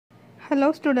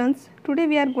Hello students, today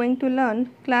we are going to learn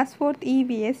class 4th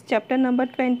EVS chapter number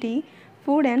 20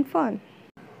 Food and Fun.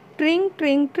 Tring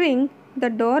tring tring, the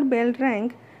doorbell rang.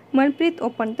 Manpreet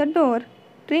opened the door.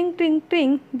 Tring tring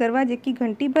tring, दरवाजे की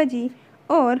घंटी बजी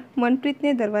और मनप्रीत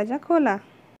ने दरवाज़ा खोला.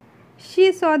 She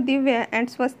saw Divya and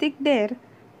Swastik there.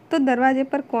 तो दरवाजे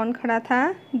पर कौन खड़ा था?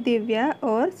 दिव्या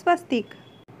और स्वस्तिक.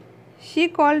 She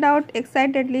called out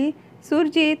excitedly,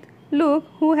 Surjit,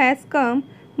 look who has come.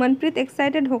 Manpreet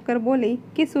excited होकर बोली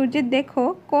कि सुरजीत देखो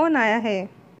कौन आया है.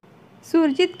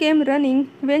 Surjit came running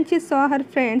when she saw her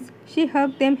friends. She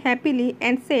hugged them happily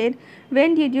and said,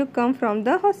 when did you come from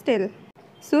the hostel.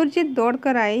 Surjit दौड़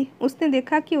कर आई. उसने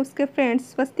देखा कि उसके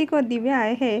फ्रेंड्स स्वस्तिक और दिव्या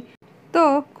आए हैं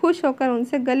तो खुश होकर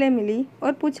उनसे गले मिली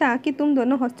और पूछा कि तुम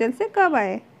दोनों हॉस्टल से कब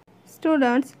आए.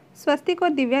 स्टूडेंट्स, स्वस्तिक और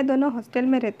दिव्या दोनों हॉस्टल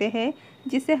में रहते हैं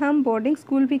जिसे हम बोर्डिंग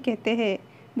स्कूल भी कहते हैं.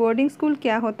 बोर्डिंग स्कूल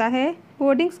क्या होता है?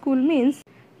 बोर्डिंग स्कूल मीन्स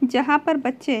जहाँ पर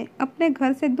बच्चे अपने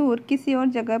घर से दूर किसी और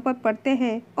जगह पर पढ़ते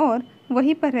हैं और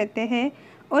वहीं पर रहते हैं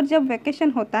और जब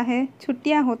वैकेशन होता है,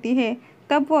 छुट्टियाँ होती है,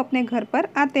 तब वो अपने घर पर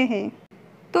आते हैं.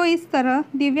 तो इस तरह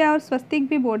दिव्या और स्वस्तिक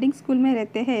भी बोर्डिंग स्कूल में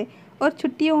रहते हैं और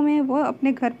छुट्टियों में वो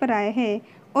अपने घर पर आए हैं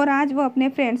और आज वो अपने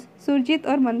फ्रेंड्स सुरजीत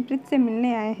और मनप्रीत से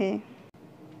मिलने आए हैं.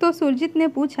 तो सुरजीत ने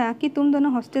पूछा कि तुम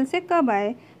दोनों हॉस्टल से कब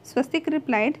आए. स्वस्तिक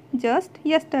replied, just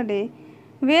yesterday.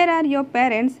 Where are your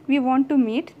parents, we want to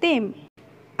meet them.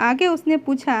 आगे उसने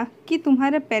पूछा कि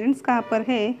तुम्हारे पेरेंट्स कहाँ पर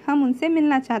है, हम उनसे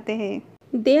मिलना चाहते हैं.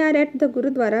 They are at the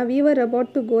gurdwara, we were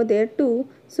about to go there to.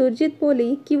 Surjit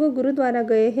बोली कि वो गुरुद्वारा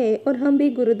गए हैं और हम भी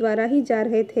गुरुद्वारा ही जा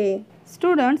रहे थे.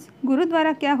 स्टूडेंट्स,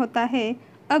 गुरुद्वारा क्या होता है?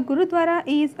 अ gurdwara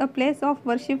is a place of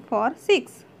worship for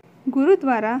Sikhs.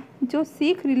 Gurdwara जो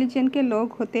सिख रिलीजन के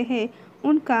लोग होते हैं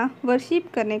उनका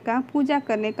वर्शिप करने का, पूजा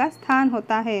करने का स्थान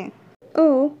होता है.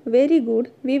 Oh very good,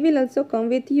 we will also come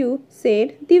with you,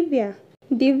 said Divya.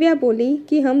 Divya बोली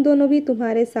कि हम दोनों भी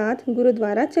तुम्हारे साथ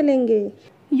गुरुद्वारा चलेंगे.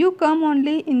 You come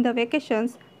only in the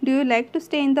vacations, do you like to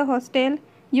stay in the hostel,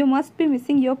 you must be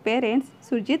missing your parents,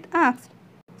 Surjit asked.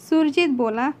 Surjit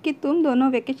बोला कि तुम दोनों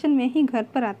वेकेशन में ही घर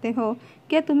पर आते हो,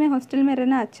 क्या तुम्हें हॉस्टल में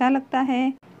रहना अच्छा लगता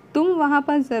है? तुम वहाँ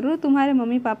पर ज़रूर तुम्हारे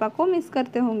मम्मी पापा को मिस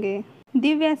करते होंगे.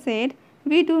 Divya said,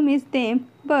 we do miss them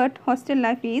but hostel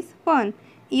life is fun.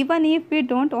 Even if we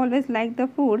don't always like the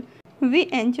food, we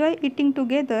enjoy eating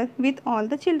together with all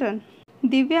the children.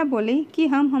 Divya बोली कि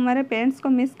हम हमारे पेरेंट्स को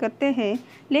मिस करते हैं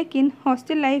लेकिन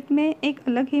हॉस्टल लाइफ में एक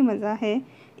अलग ही मज़ा है.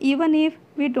 Even if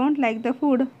we don't like the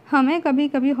food, हमें कभी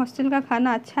कभी हॉस्टल का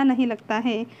खाना अच्छा नहीं लगता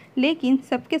है लेकिन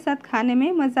सबके साथ खाने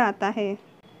में मज़ा आता है.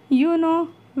 You know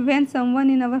when someone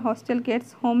in our hostel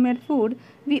gets homemade food,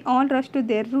 we all rush to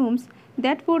their rooms.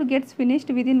 That food gets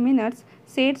finished with in minutes,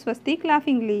 said स्वस्तिक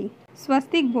लाफिंगली.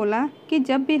 स्वस्तिक बोला कि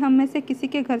जब भी हम में से किसी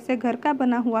के घर से घर का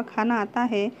बना हुआ खाना आता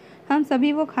है, हम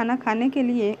सभी वो खाना खाने के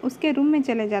लिए उसके रूम में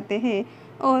चले जाते हैं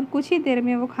और कुछ ही देर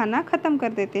में वो खाना ख़त्म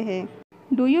कर देते हैं.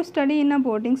 Do you study in a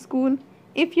boarding school?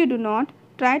 If you do not,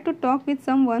 try to talk with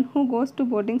someone who goes to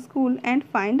boarding school and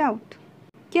find out.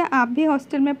 क्या आप भी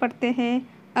हॉस्टल में पढ़ते हैं?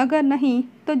 अगर नहीं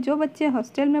तो जो बच्चे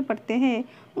हॉस्टल में पढ़ते हैं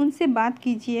उनसे बात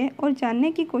कीजिए और जानने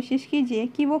की कोशिश कीजिए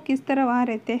कि वो किस तरह वहाँ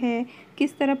रहते हैं,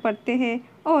 किस तरह पढ़ते हैं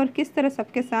और किस तरह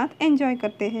सबके साथ एंजॉय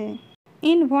करते हैं.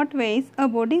 In what veg a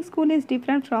boarding school is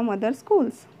different from other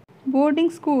schools. Boarding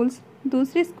schools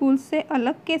दूसरी स्कूल्स से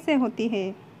अलग कैसे होती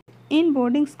है? In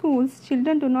boarding schools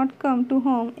children do not come to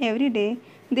home every day,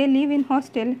 they live in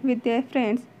hostel with their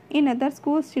friends. In other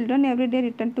schools children every day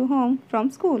return to home from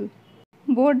school.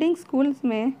 Boarding schools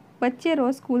में बच्चे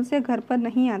रोज़ school से घर पर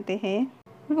नहीं आते हैं,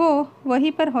 वो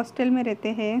वहीं पर हॉस्टल में रहते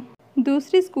हैं.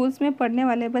 दूसरी स्कूल्स में पढ़ने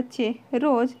वाले बच्चे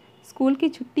रोज़ स्कूल की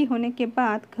छुट्टी होने के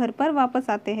बाद घर पर वापस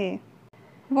आते हैं.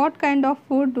 What kind of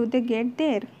food do they get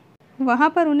there? वहाँ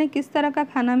पर उन्हें किस तरह का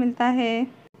खाना मिलता है?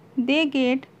 They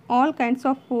get all kinds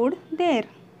of food there.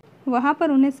 वहाँ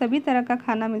पर उन्हें सभी तरह का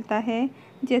खाना मिलता है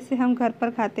जैसे हम घर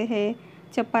पर खाते हैं.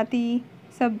 चपाती,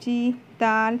 सब्जी,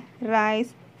 दाल,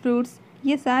 राइस, फ्रूट्स,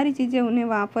 ये सारी चीज़ें उन्हें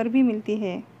वहाँ पर भी मिलती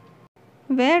है.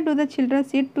 Where do the children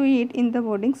sit to eat in the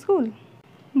boarding school?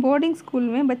 Boarding school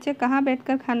में बच्चे कहाँ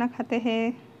बैठकर खाना खाते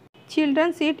हैं?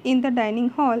 Children sit in the dining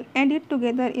hall and eat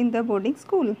together in the boarding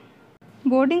school.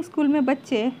 Boarding school में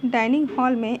बच्चे डाइनिंग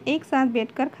हॉल में एक साथ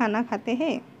बैठकर खाना खाते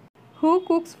हैं. Who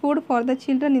cooks food for the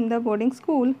children in the boarding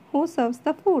school? Who serves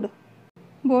the food?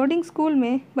 Boarding school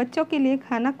में बच्चों के लिए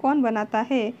खाना कौन बनाता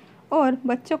है और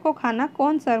बच्चों को खाना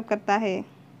कौन सर्व करता है?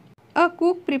 A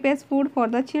cook prepares food for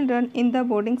the children in the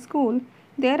boarding school.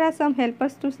 There are some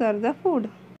helpers to serve the food.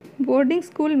 Boarding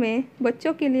school में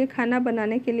बच्चों के लिए खाना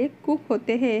बनाने के लिए कुक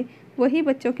होते हैं, वही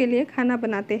बच्चों के लिए खाना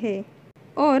बनाते हैं.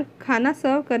 और खाना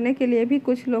सर्व करने के लिए भी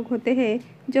कुछ लोग होते हैं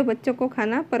जो बच्चों को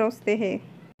खाना परोसते हैं.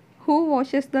 Who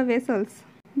washes the vessels?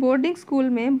 Boarding school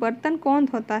में बर्तन कौन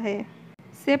धोता है?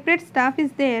 Separate staff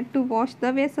is there to wash the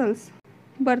vessels.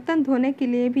 बर्तन धोने के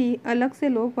लिए भी अलग से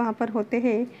लोग वहाँ पर होते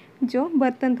हैं जो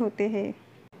बर्तन धोते हैं।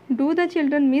 Do the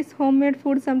children miss homemade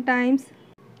food sometimes?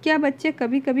 क्या बच्चे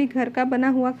कभी कभी घर का बना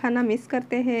हुआ खाना मिस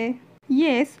करते हैं?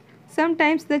 Yes,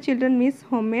 sometimes the children miss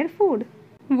homemade food.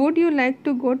 Would you like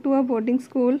to go to a boarding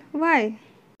school? Y?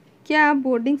 क्या आप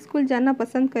बोर्डिंग स्कूल जाना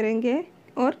पसंद करेंगे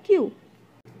और क्यों?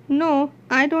 No,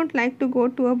 I don't like to go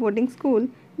to a boarding school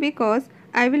because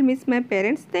I will miss my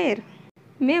parents there.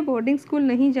 मैं boarding school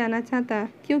नहीं जाना चाहता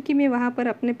क्योंकि मैं वहाँ पर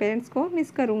अपने पेरेंट्स को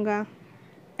मिस करूँगा।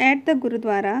 At the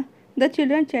gurdwara the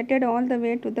children chatted all the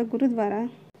way to the gurdwara.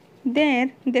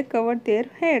 There they covered their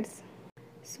heads.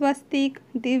 स्वस्तिक,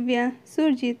 दिव्या,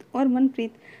 सुरजीत और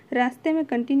मनप्रीत रास्ते में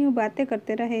कंटिन्यू बातें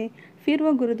करते रहे। फिर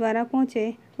वो गुरुद्वारा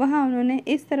पहुँचे। वहाँ उन्होंने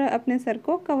इस तरह अपने सर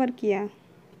को कवर किया।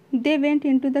 They went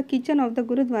in to the kitchen of the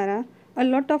gurdwara. A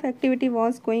lot of activity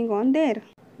was going on their.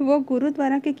 वो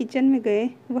गुरुद्वारा के किचन में गए।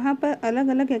 वहाँ पर अलग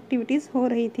अलग एक्टिविटीज़ हो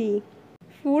रही थी।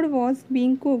 Food was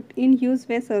being cooked in huge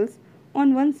vessels.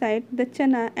 On one side the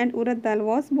चना and urad dal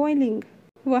was boiling.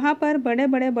 वहाँ पर बड़े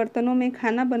बड़े बर्तनों में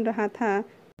खाना बन रहा था।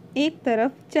 एक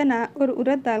तरफ चना और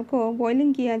उड़द दाल को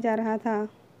बॉइलिंग किया जा रहा था।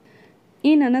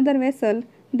 In another vessel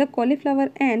the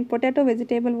cauliflower and potato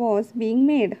vegetable was being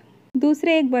made.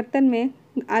 दूसरे एक बर्तन में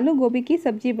आलू गोभी की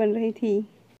सब्जी बन रही थी।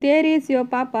 देयर इज़ योर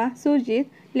पापा Surjit,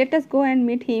 let us go and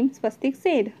meet him, Swastik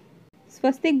said.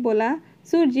 स्वस्तिक बोला,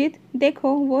 सुरजीत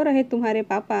देखो वो रहे तुम्हारे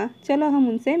पापा, चलो हम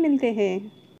उनसे मिलते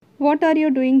हैं। What are you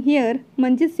doing here?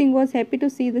 Manjeet Singh was happy to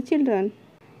see the children.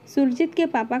 Surjit के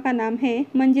पापा का नाम है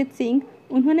मंजीत सिंह।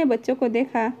 उन्होंने बच्चों को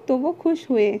देखा तो वो खुश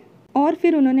हुए और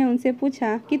फिर उन्होंने उनसे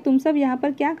पूछा कि तुम सब यहाँ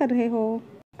पर क्या कर रहे हो?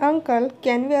 Uncle,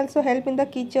 can we also help in the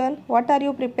kitchen? What are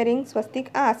you preparing? Swastik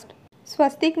asked.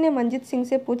 स्वस्तिक ने मंजीत सिंह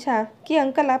से पूछा कि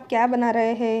अंकल आप क्या बना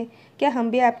रहे हैं, क्या हम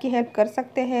भी आपकी हेल्प कर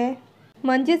सकते हैं?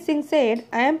 Manjeet Singh said,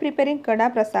 I am preparing कड़ा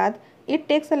प्रसाद। It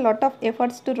takes a lot of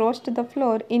efforts to roast the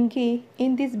floor in ghee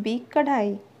in this big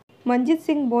कढ़ाई। मंजीत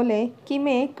सिंह बोले कि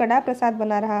मैं कड़ा प्रसाद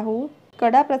बना रहा हूँ।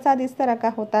 कड़ा प्रसाद इस तरह का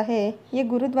होता है, ये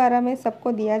गुरुद्वारा में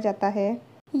सबको दिया जाता है।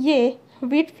 ये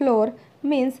व्हीट फ्लोर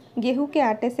मीन्स गेहूं के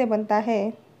आटे से बनता है।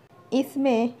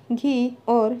 इसमें घी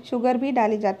और शुगर भी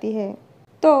डाली जाती है।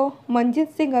 तो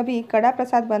मंजीत सिंह अभी कड़ा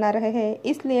प्रसाद बना रहे हैं,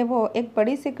 इसलिए वो एक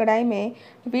बड़ी सी कढ़ाई में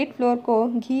व्हीट फ्लोर को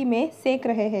घी में सेक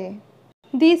रहे हैं।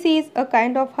 This is a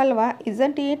kind of halwa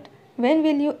isn't it? When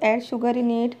will you add sugar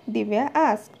in it? Divya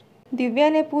asked. Divya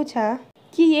ने पूछा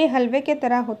कि ये हलवे के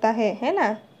तरह होता है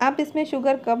ना? आप इसमें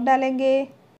शुगर कब डालेंगे?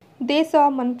 They saw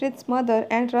मनप्रीत्स mother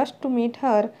and rush to meet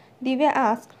her. Divya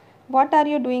asked, what are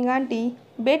you doing aunty?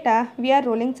 बेटा, we are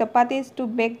rolling chapatis to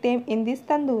bake them in this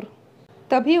तंदूर।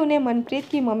 तभी उन्हें मनप्रीत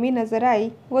की मम्मी नजर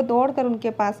आई। वो दौड़कर उनके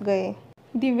पास गए।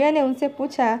 दिव्या ने उनसे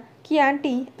पूछा कि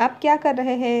आंटी आप क्या कर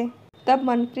रहे हैं? तब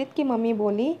मनप्रीत की मम्मी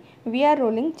बोली, we are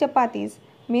rolling chapatis,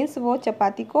 means वो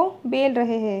चपाती को बेल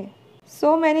रहे हैं।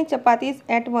 So many chapatis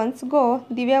eight once go.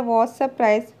 Divya was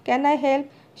surprise. Can I help?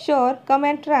 Sure, come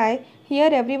and try.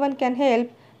 Here everyone can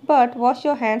help, but wash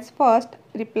your hands first,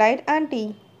 replied aunty.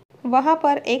 वहाँ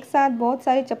पर एक साथ बहुत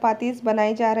सारी चपातीज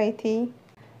बनाई जा रही थी।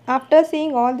 After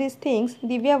seeing all these things,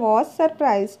 Divya was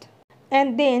surprised.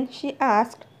 And then she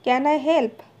asked, "Can I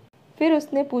help?" फिर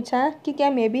उसने पूछा कि क्या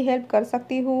मैं भी हेल्प कर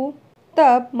सकती हूँ?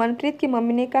 तब मनप्रीत की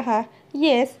मम्मी ने कहा,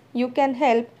 "Yes, you can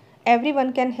help.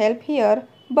 Everyone can help here,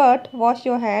 but wash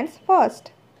your hands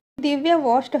first." Divya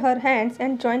washed her hands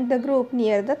and joined the group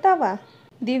near the तवा।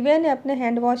 दिव्या ने अपने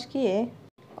हैंड वॉश किए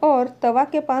और तवा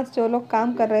के पास जो लोग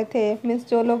काम कर रहे थे, मीन्स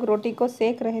जो लोग रोटी को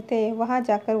सेक रहे थे, वहाँ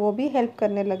जाकर वो भी हेल्प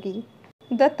करने लगी।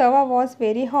 The tawa was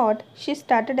very hot. She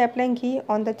started applying ghee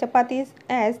on the chapatis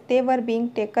as they were being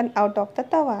taken out of the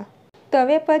tawa.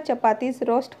 तवे पर चपातीस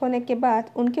रोस्ट होने के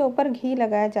बाद उनके ऊपर घी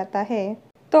लगाया जाता है।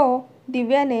 तो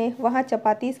दिव्या ने वहाँ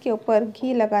चपातीस के ऊपर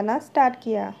घी लगाना स्टार्ट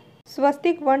किया।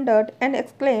 स्वस्तिक wondered and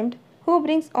exclaimed, "Who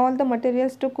brings all the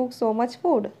materials to cook so much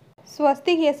food?"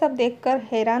 स्वस्तिक ये सब देखकर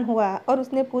हैरान हुआ और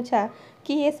उसने पूछा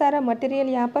कि ये सारा मटेरियल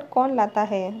यहाँ पर कौन लाता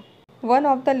है। One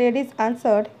of the ladies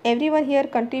answered, "Everyone here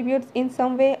contributes in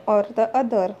some way or the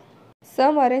other.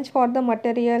 Some arrange for the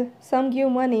material, some give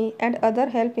money and other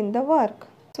help in the work."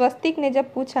 स्वस्तिक ने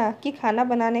जब पूछा कि खाना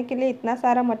बनाने के लिए इतना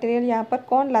सारा मटेरियल यहाँ पर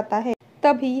कौन लाता है,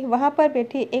 तभी वहाँ पर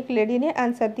बैठी एक लेडी ने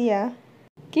आंसर दिया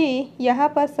कि यहाँ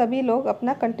पर सभी लोग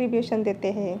अपना कंट्रीब्यूशन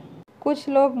देते हैं। कुछ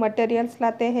लोग मटेरियल्स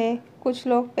लाते हैं, कुछ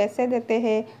लोग पैसे देते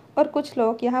हैं और कुछ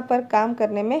लोग यहाँ पर काम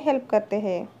करने में हेल्प करते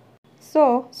हैं।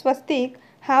 सो स्वस्तिक,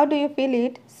 how do you feel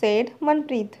it? Said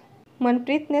Manpreet.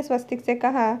 Manpreet ने स्वस्तिक से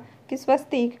कहा कि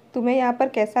स्वस्तिक तुम्हें यहाँ पर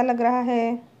कैसा लग रहा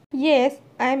है? Yes,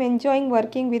 I am enjoying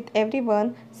working with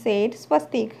everyone, said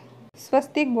स्वस्तिक।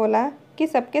 स्वस्तिक बोला कि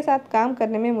सबके साथ काम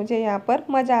करने में मुझे यहाँ पर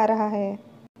मज़ा आ रहा है।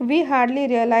 We hardly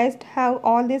realized how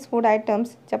all these food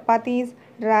items, chapatis,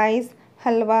 rice,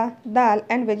 halwa, dal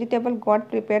and vegetable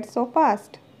got prepared so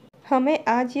fast. हमें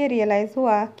आज ये रियलाइज़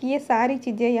हुआ कि ये सारी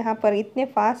चीज़ें यहाँ पर इतने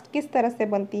फास्ट किस तरह से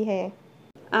बनती है।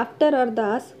 आफ्टर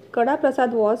अरदास कड़ा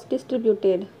प्रसाद वॉज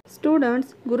डिस्ट्रीब्यूटेड।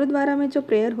 स्टूडेंट्स, गुरुद्वारा में जो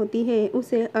प्रेयर होती है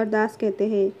उसे अरदास कहते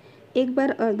हैं। एक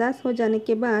बार अरदास हो जाने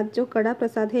के बाद जो कड़ा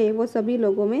प्रसाद है वो सभी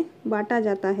लोगों में बांटा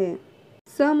जाता है।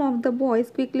 Some of the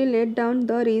boys quickly laid down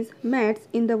dhoris, mats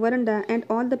in the veranda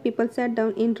and all the people sat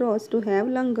down in rows to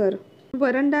have langar.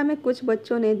 Veranda में कुछ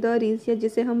बच्चों ने दरीज या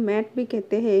जिसे हम मैट भी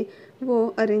कहते हैं वो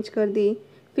अरेंज कर दी।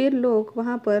 फिर लोग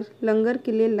वहाँ पर लंगर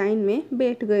के लिए लाइन में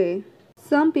बैठ गए।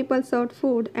 Some people served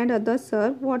food and others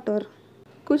served water.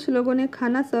 कुछ लोगों ने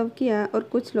खाना सर्व किया और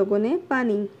कुछ लोगों ने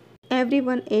पानी।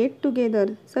 Everyone ate together.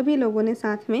 सभी लोगों ने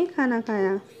साथ में खाना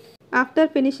खाया। After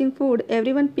finishing food,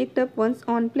 everyone picked up one's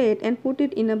own plate and put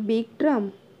it in a big drum.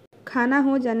 खाना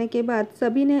हो जाने के बाद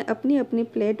सभी ने अपनी अपनी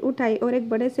प्लेट उठाई और एक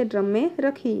बड़े से ड्रम में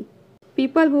रखी।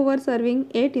 People who were serving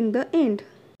ate in the end.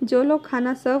 जो लोग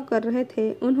खाना सर्व कर रहे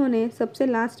थे उन्होंने सबसे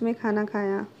लास्ट में खाना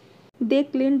खाया। They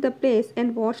cleaned the place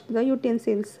and washed the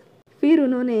utensils. फिर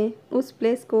उन्होंने उस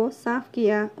प्लेस को साफ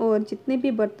किया और जितने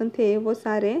भी बर्तन थे वो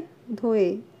सारे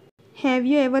धोए। Have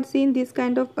you ever seen this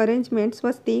kind of arrangement,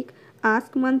 Swastik?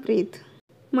 Ask Manpreet.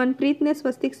 Manpreet ने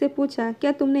स्वस्तिक से पूछा,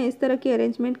 क्या तुमने इस तरह की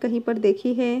अरेंजमेंट कहीं पर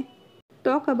देखी है?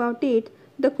 Talk about it.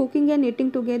 The cooking and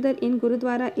eating together in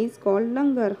gurdwara is called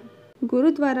लंगर।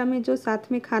 गुरुद्वारा में जो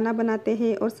साथ में खाना बनाते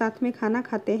हैं और साथ में खाना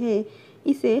खाते हैं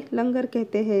इसे लंगर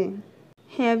कहते हैं।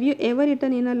 Have you ever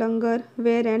eaten in a langar?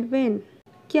 Where and when?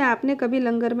 क्या आपने कभी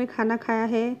लंगर में खाना खाया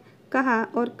है? कहाँ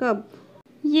और कब?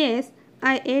 Yes,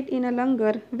 I ate in a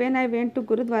langar when I went to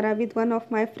gurdwara with one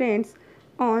of my friends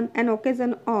on an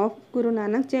occasion of Guru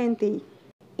Nanak जयंती।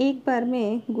 एक बार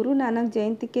मैं गुरु नानक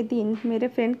जयंती के दिन मेरे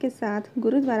फ्रेंड के साथ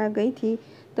गुरुद्वारा गई थी,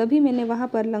 तभी मैंने वहाँ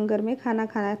पर लंगर में खाना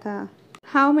खाया था।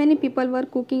 How many people were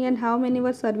cooking and how many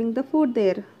were serving the food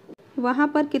there? वहाँ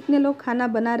पर कितने लोग खाना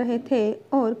बना रहे थे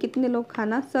और कितने लोग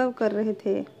खाना सर्व कर रहे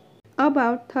थे?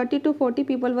 About 30 to 40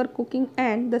 people were cooking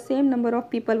and the same number of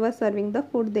people were serving the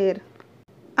food there.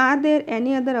 Are there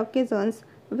any other occasions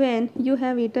when you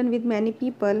have eaten with many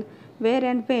people? Where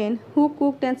and when? Who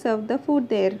cooked and served the food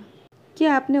there?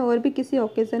 क्या आपने और भी किसी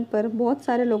occasion पर बहुत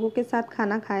सारे लोगों के साथ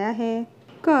खाना खाया है?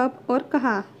 कब और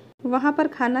कहाँ? वहाँ पर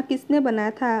खाना किसने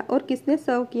बनाया था और किसने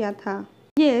सर्व किया था?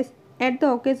 Yes, at the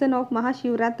occasion of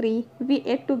Mahashivratri, we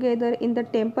ate together in the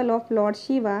temple of Lord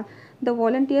Shiva. The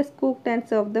volunteers cooked and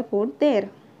served the food there.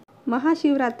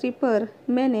 Mahashivratri पर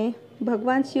मैंने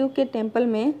भगवान शिव के टेम्पल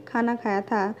में खाना खाया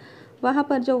था। वहाँ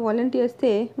पर जो वॉलंटियर्स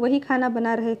थे वही खाना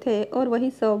बना रहे थे और वही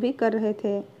सर्व भी कर रहे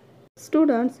थे।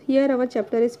 Students, here our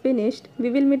chapter is finished.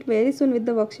 We will meet very soon with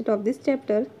the worksheet of this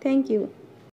chapter. Thank you.